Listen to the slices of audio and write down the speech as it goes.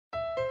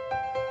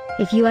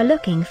If you are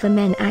looking for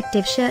men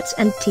active shirts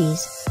and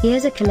tees,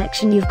 here's a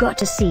collection you've got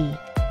to see.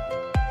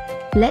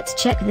 Let's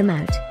check them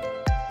out.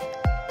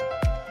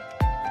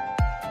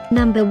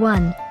 Number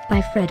 1,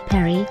 by Fred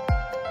Perry.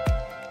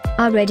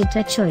 Our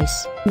editor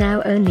choice,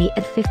 now only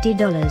at $50.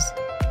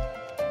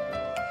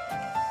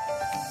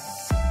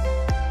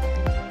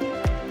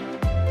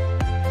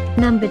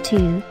 Number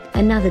 2,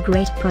 another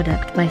great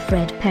product by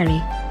Fred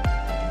Perry.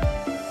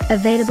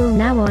 Available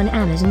now on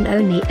Amazon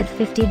only at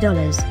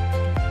 $50.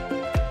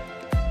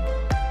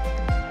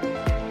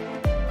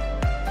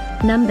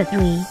 Number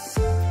 3.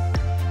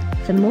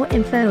 For more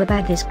info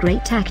about this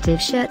great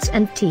active shirts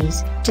and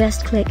tees,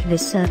 just click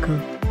this circle.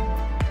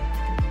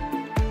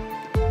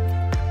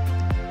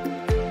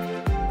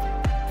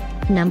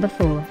 Number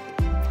 4.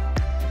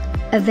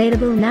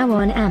 Available now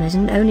on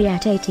Amazon only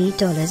at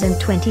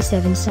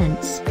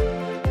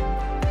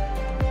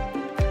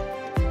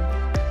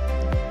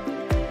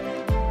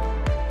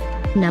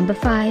 $80.27. Number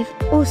 5,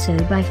 also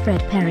by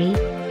Fred Perry.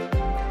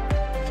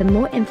 For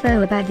more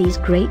info about these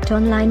great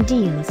online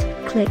deals,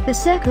 click the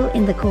circle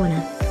in the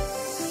corner.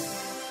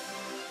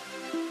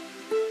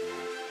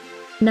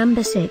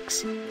 Number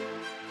 6.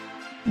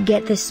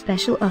 Get this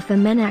special offer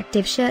men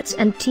active shirts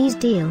and tees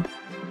deal.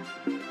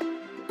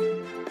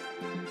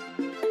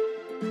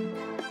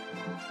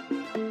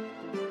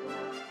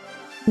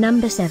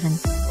 Number 7.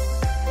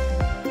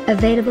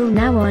 Available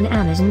now on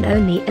Amazon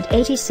only at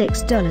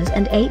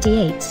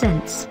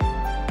 $86.88.